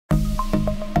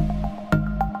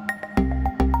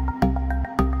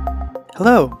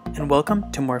Hello, and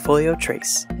welcome to Morpholio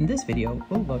Trace. In this video,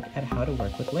 we'll look at how to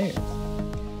work with layers.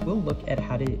 We'll look at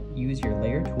how to use your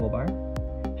layer toolbar,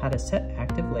 how to set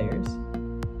active layers,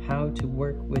 how to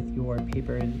work with your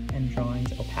paper and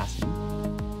drawings opacity,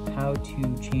 how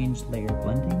to change layer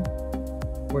blending,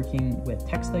 working with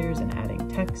text layers and adding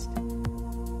text,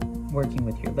 working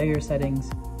with your layer settings,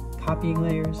 copying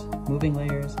layers, moving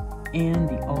layers, and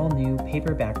the all-new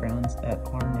paper backgrounds that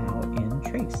are now in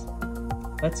Trace.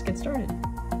 Let's get started.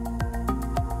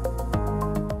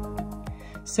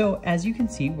 So as you can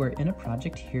see, we're in a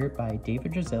project here by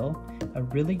David Drazil, a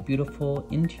really beautiful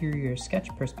interior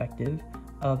sketch perspective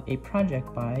of a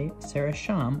project by Sarah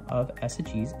Sham of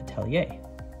S.G.'s Atelier.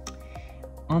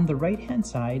 On the right-hand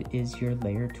side is your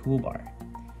layer toolbar.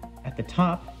 At the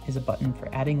top is a button for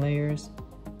adding layers,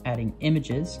 adding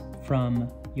images from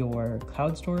your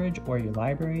cloud storage or your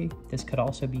library. This could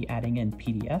also be adding in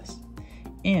PDFs,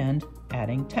 and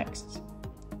adding texts.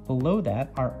 Below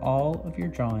that are all of your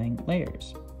drawing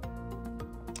layers.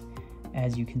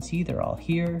 As you can see, they're all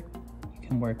here. You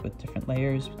can work with different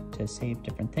layers to save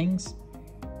different things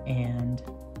and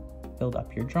build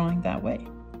up your drawing that way.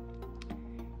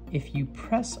 If you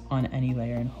press on any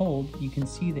layer and hold, you can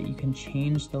see that you can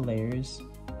change the layers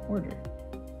order.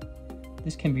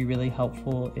 This can be really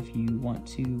helpful if you want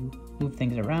to move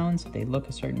things around so they look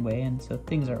a certain way and so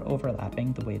things are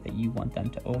overlapping the way that you want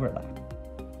them to overlap.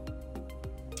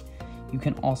 You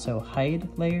can also hide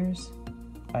layers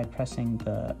by pressing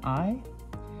the I.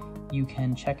 You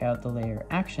can check out the layer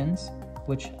actions,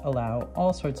 which allow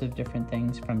all sorts of different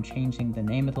things from changing the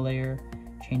name of the layer,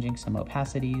 changing some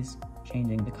opacities,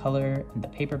 changing the color and the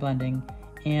paper blending,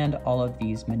 and all of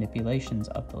these manipulations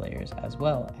of the layers as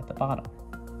well at the bottom.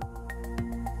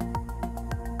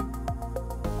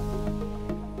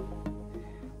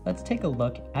 Let's take a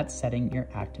look at setting your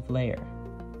active layer.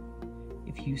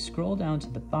 If you scroll down to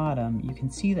the bottom, you can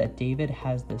see that David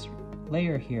has this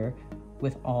layer here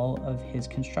with all of his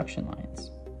construction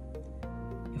lines.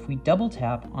 If we double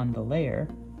tap on the layer,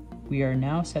 we are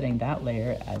now setting that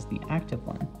layer as the active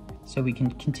one. So we can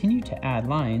continue to add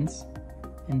lines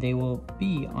and they will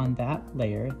be on that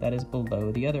layer that is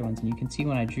below the other ones. And you can see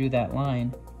when I drew that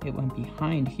line, it went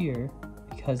behind here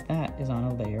because that is on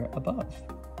a layer above.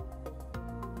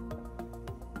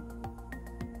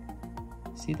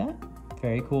 See that?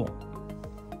 Very cool.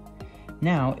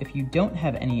 Now, if you don't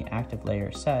have any active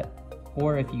layer set,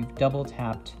 or if you've double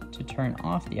tapped to turn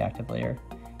off the active layer,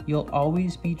 you'll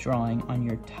always be drawing on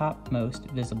your topmost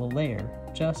visible layer,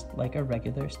 just like a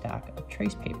regular stack of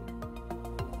trace paper.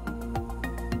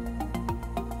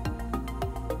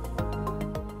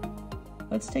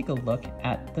 Let's take a look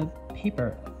at the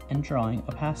paper and drawing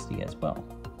opacity as well.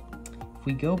 If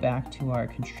we go back to our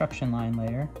construction line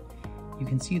layer, you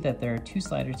can see that there are two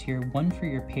sliders here, one for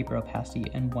your paper opacity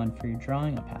and one for your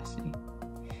drawing opacity.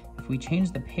 If we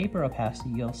change the paper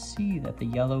opacity, you'll see that the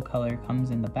yellow color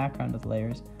comes in the background of the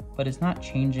layers, but it's not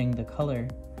changing the color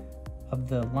of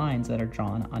the lines that are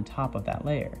drawn on top of that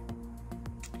layer.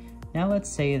 Now let's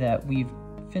say that we've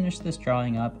finished this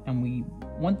drawing up and we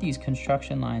want these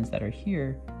construction lines that are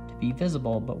here to be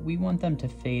visible, but we want them to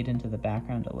fade into the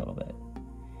background a little bit.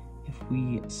 If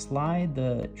we slide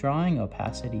the drawing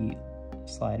opacity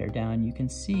slider down, you can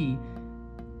see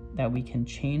that we can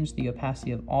change the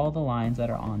opacity of all the lines that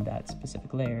are on that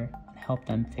specific layer and help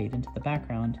them fade into the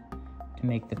background to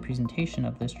make the presentation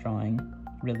of this drawing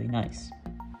really nice.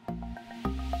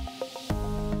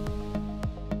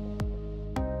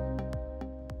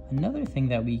 Another thing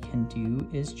that we can do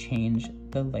is change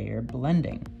the layer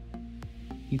blending.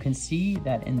 You can see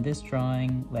that in this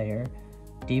drawing layer,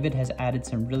 David has added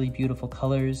some really beautiful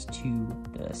colors to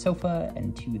the sofa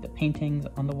and to the paintings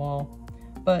on the wall,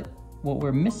 but what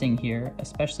we're missing here,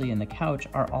 especially in the couch,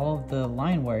 are all of the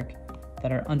line work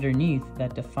that are underneath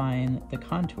that define the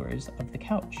contours of the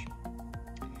couch.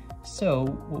 So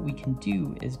what we can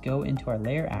do is go into our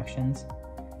layer actions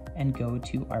and go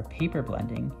to our paper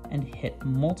blending and hit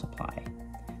multiply.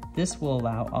 This will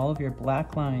allow all of your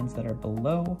black lines that are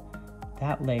below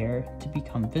that layer to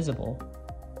become visible.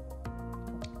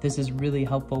 This is really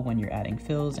helpful when you're adding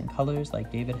fills and colors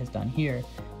like David has done here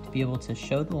to be able to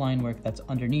show the line work that's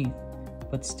underneath,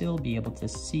 but still be able to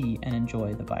see and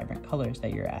enjoy the vibrant colors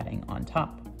that you're adding on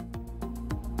top.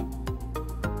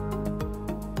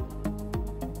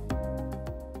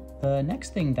 The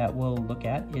next thing that we'll look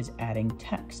at is adding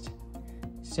text.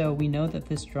 So we know that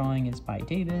this drawing is by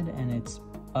David and it's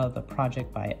of a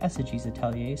project by S.G.'s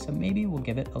Atelier, so maybe we'll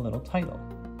give it a little title.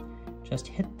 Just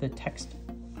hit the text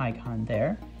icon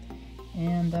there,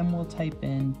 and then we'll type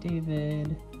in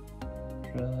David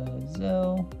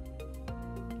Drazil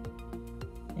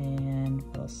And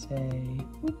we'll say,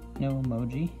 no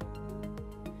emoji.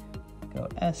 Go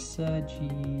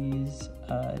G's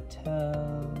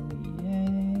Atelier.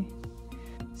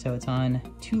 So it's on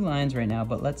 2 lines right now,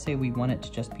 but let's say we want it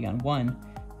to just be on 1.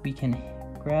 We can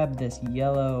grab this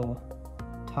yellow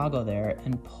toggle there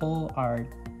and pull our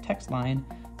text line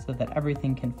so that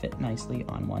everything can fit nicely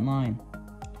on 1 line.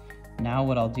 Now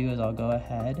what I'll do is I'll go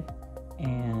ahead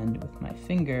and with my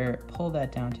finger pull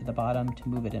that down to the bottom to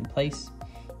move it in place.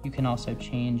 You can also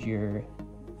change your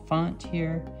font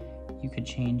here. You could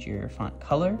change your font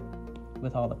color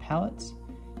with all the palettes.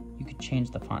 You could change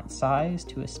the font size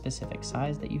to a specific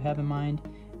size that you have in mind.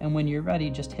 And when you're ready,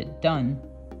 just hit done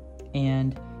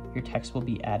and your text will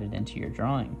be added into your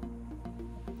drawing.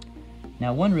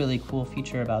 Now, one really cool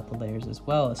feature about the layers as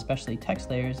well, especially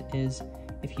text layers, is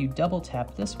if you double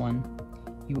tap this one,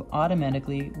 you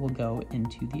automatically will go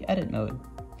into the edit mode.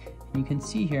 And you can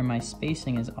see here my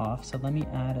spacing is off, so let me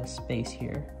add a space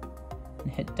here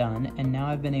and hit done. And now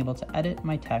I've been able to edit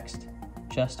my text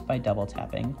just by double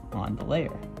tapping on the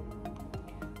layer.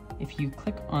 If you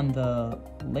click on the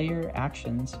layer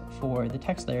actions for the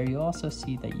text layer, you'll also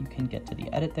see that you can get to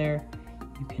the edit there.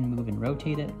 You can move and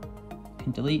rotate it. You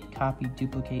can delete, copy,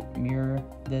 duplicate, mirror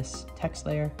this text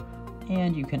layer.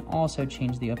 And you can also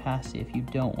change the opacity if you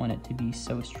don't want it to be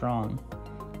so strong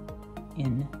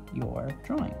in your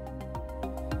drawing.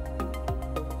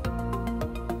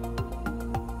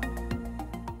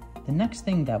 The next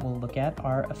thing that we'll look at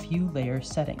are a few layer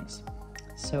settings.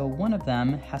 So one of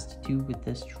them has to do with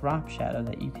this drop shadow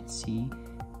that you can see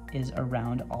is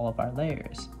around all of our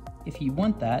layers. If you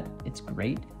want that, it's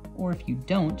great, or if you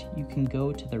don't, you can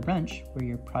go to the wrench where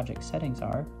your project settings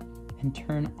are and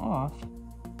turn off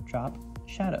drop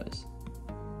shadows.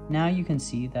 Now you can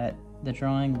see that the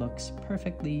drawing looks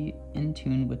perfectly in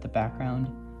tune with the background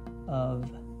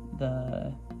of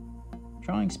the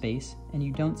drawing space, and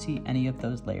you don't see any of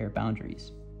those layer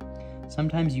boundaries.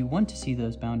 Sometimes you want to see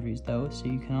those boundaries though, so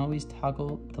you can always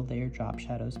toggle the layer drop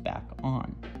shadows back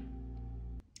on.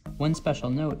 One special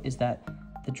note is that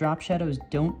the drop shadows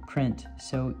don't print,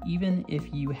 so even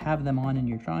if you have them on in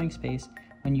your drawing space,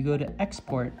 when you go to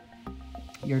export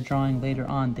your drawing later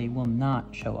on, they will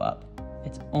not show up.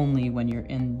 It's only when you're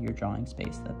in your drawing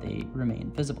space that they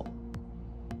remain visible.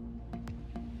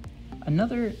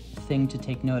 Another thing to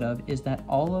take note of is that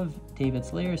all of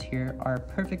David's layers here are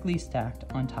perfectly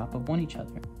stacked on top of each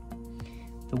other.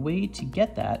 The way to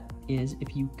get that is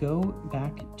if you go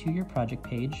back to your project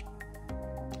page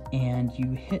and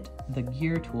you hit the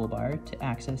gear toolbar to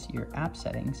access your app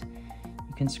settings,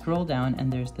 you can scroll down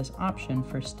and there's this option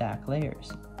for stack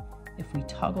layers. If we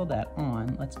toggle that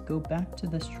on, let's go back to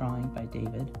this drawing by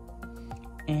David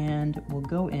and we'll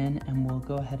go in and we'll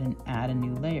go ahead and add a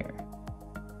new layer.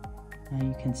 Now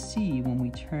you can see when we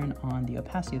turn on the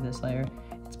opacity of this layer,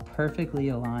 it's perfectly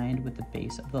aligned with the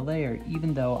base of the layer,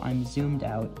 even though I'm zoomed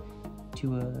out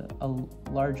to a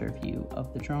larger view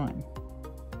of the drawing.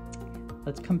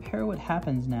 Let's compare what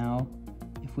happens now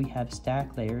if we have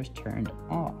stack layers turned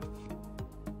off.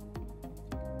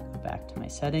 Go back to my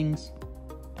settings,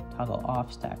 toggle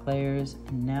off stack layers,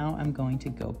 and now I'm going to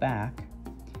go back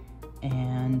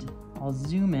and I'll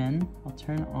zoom in, I'll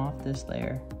turn off this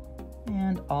layer,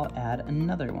 and I'll add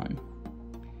another one.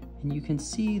 And you can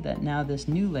see that now this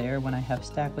new layer, when I have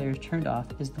stack layers turned off,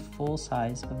 is the full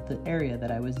size of the area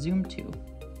that I was zoomed to,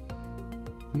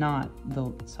 not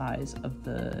the size of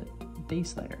the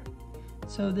base layer.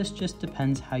 So this just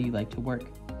depends how you like to work.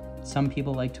 Some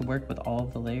people like to work with all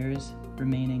of the layers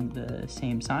remaining the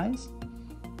same size.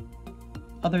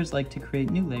 Others like to create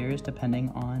new layers depending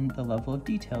on the level of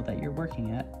detail that you're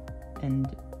working at,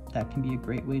 and that can be a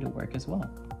great way to work as well.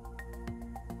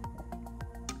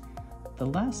 The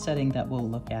last setting that we'll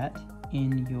look at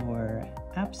in your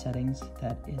app settings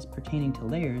that is pertaining to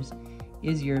layers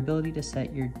is your ability to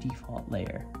set your default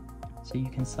layer. So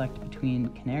you can select between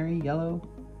canary, yellow,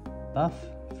 buff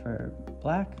for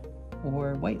black,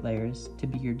 or white layers to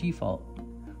be your default.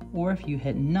 Or if you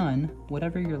hit none,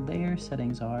 whatever your layer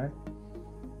settings are.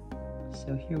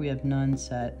 So here we have none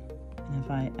set, and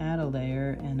if I add a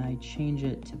layer and I change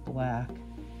it to black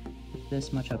with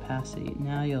this much opacity,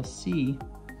 now you'll see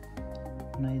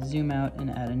when I zoom out and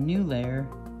add a new layer,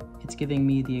 it's giving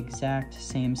me the exact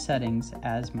same settings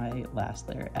as my last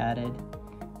layer added.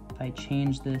 If I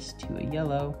change this to a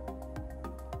yellow,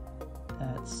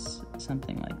 that's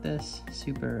something like this,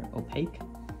 super opaque,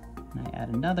 and I add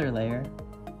another layer,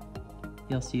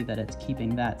 you'll see that it's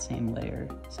keeping that same layer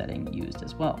setting used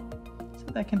as well. So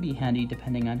that can be handy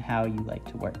depending on how you like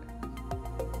to work.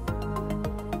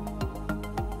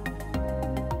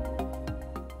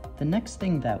 The next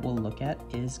thing that we'll look at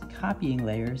is copying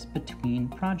layers between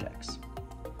projects.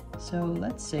 So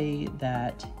let's say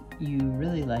that you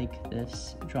really like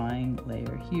this drawing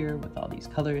layer here with all these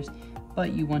colors,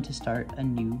 but you want to start a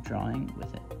new drawing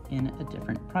with it in a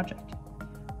different project.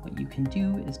 What you can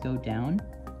do is go down,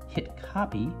 hit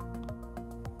copy,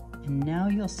 and now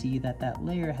you'll see that that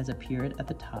layer has appeared at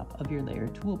the top of your layer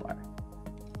toolbar.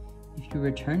 If you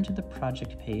return to the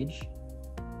project page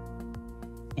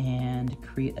and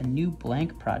create a new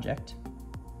blank project,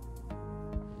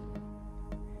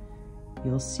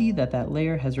 you'll see that that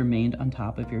layer has remained on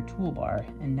top of your toolbar,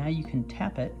 and now you can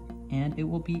tap it and it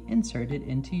will be inserted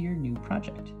into your new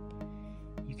project.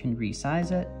 You can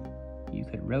resize it, you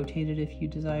could rotate it if you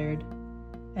desired,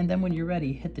 and then when you're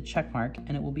ready, hit the check mark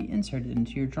and it will be inserted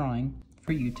into your drawing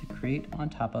for you to create on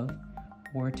top of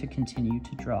or to continue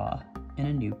to draw in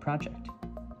a new project.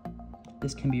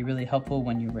 This can be really helpful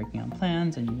when you're working on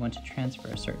plans and you want to transfer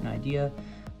a certain idea,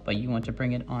 but you want to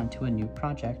bring it onto a new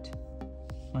project,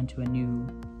 onto a new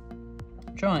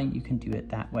drawing. You can do it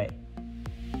that way.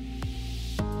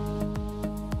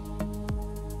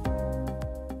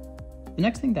 The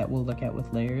next thing that we'll look at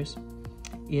with layers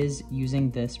is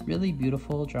using this really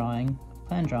beautiful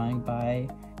plan drawing by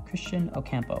Christian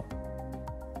Ocampo.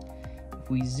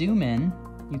 If we zoom in,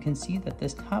 you can see that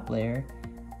this top layer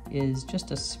is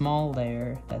just a small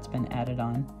layer that's been added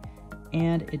on,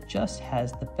 and it just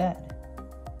has the bed.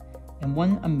 And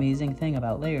one amazing thing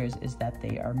about layers is that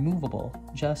they are movable,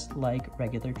 just like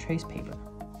regular trace paper.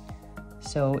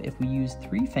 So if we use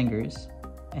 3 fingers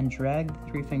and drag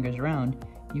the 3 fingers around,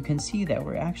 you can see that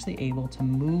we're actually able to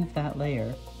move that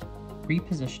layer,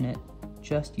 reposition it,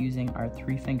 just using our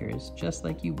 3 fingers, just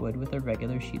like you would with a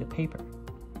regular sheet of paper.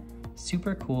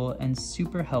 Super cool and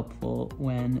super helpful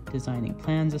when designing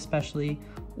plans especially,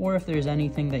 or if there's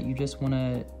anything that you just want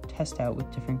to test out with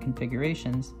different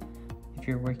configurations. If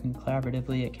you're working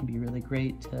collaboratively, it can be really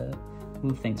great to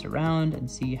move things around and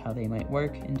see how they might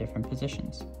work in different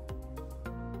positions.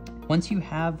 Once you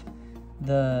have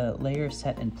the layer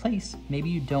set in place, maybe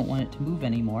you don't want it to move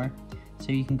anymore,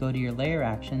 so you can go to your layer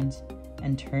actions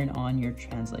and turn on your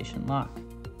translation lock.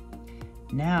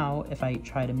 Now, if I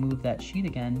try to move that sheet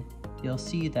again, you'll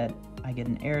see that I get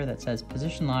an error that says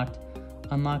position locked,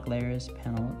 unlock layers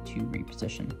panel to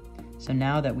reposition. So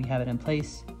now that we have it in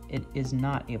place, it is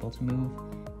not able to move.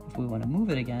 If we want to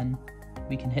move it again,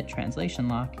 we can hit translation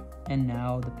lock, and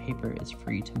now the paper is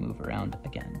free to move around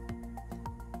again.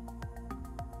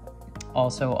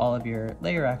 Also, all of your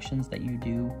layer actions that you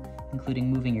do,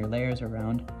 including moving your layers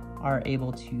around, are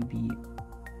able to be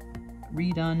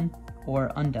redone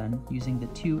or undone using the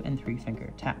 2 and 3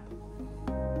 finger tap.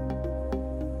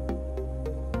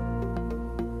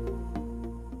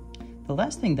 The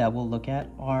last thing that we'll look at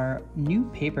are new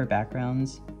paper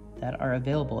backgrounds that are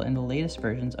available in the latest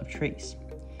versions of Trace.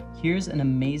 Here's an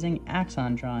amazing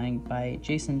axon drawing by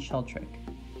Jason Sheltrick.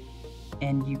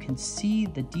 And you can see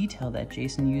the detail that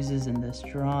Jason uses in this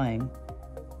drawing,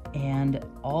 and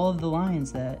all of the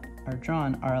lines that are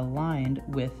drawn are aligned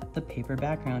with the paper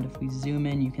background. If we zoom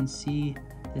in, you can see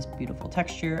this beautiful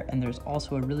texture, and there's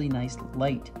also a really nice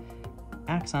light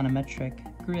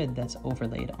axonometric grid that's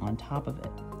overlaid on top of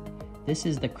it. This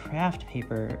is the craft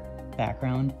paper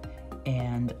background,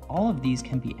 and all of these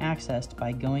can be accessed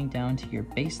by going down to your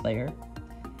base layer.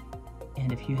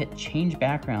 And if you hit change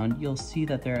background, you'll see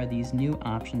that there are these new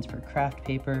options for craft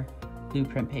paper,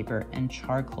 blueprint paper, and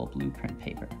charcoal blueprint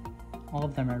paper. All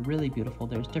of them are really beautiful.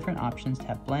 There's different options to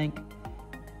have blank,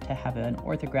 to have an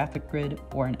orthographic grid,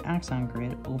 or an axon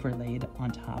grid overlaid on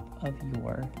top of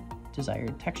your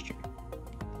desired texture.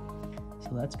 So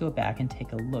let's go back and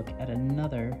take a look at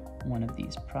another one of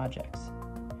these projects.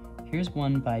 Here's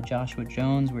one by Joshua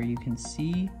Jones where you can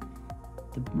see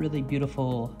the really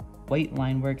beautiful white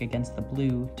line work against the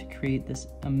blue to create this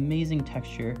amazing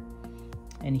texture.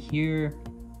 And here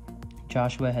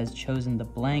Joshua has chosen the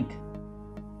blank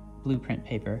blueprint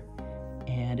paper,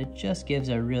 and it just gives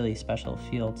a really special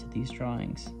feel to these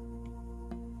drawings.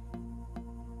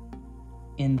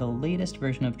 In the latest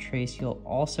version of Trace, you'll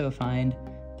also find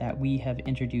that we have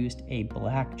introduced a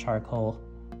black charcoal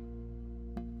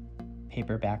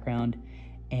paper background,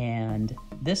 and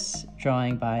this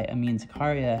drawing by Amin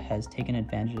Zakaria has taken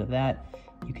advantage of that.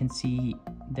 You can see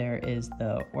there is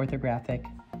the orthographic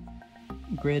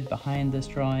grid behind this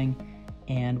drawing,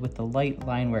 and with the light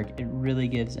line work, it really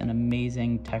gives an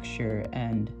amazing texture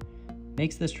and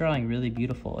makes this drawing really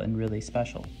beautiful and really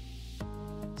special.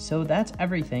 So that's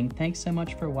everything. Thanks so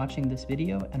much for watching this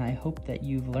video, and I hope that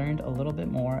you've learned a little bit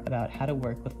more about how to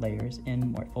work with layers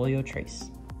in Morpholio Trace.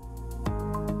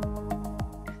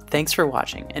 Thanks for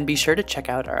watching, and be sure to check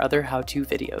out our other how-to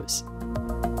videos.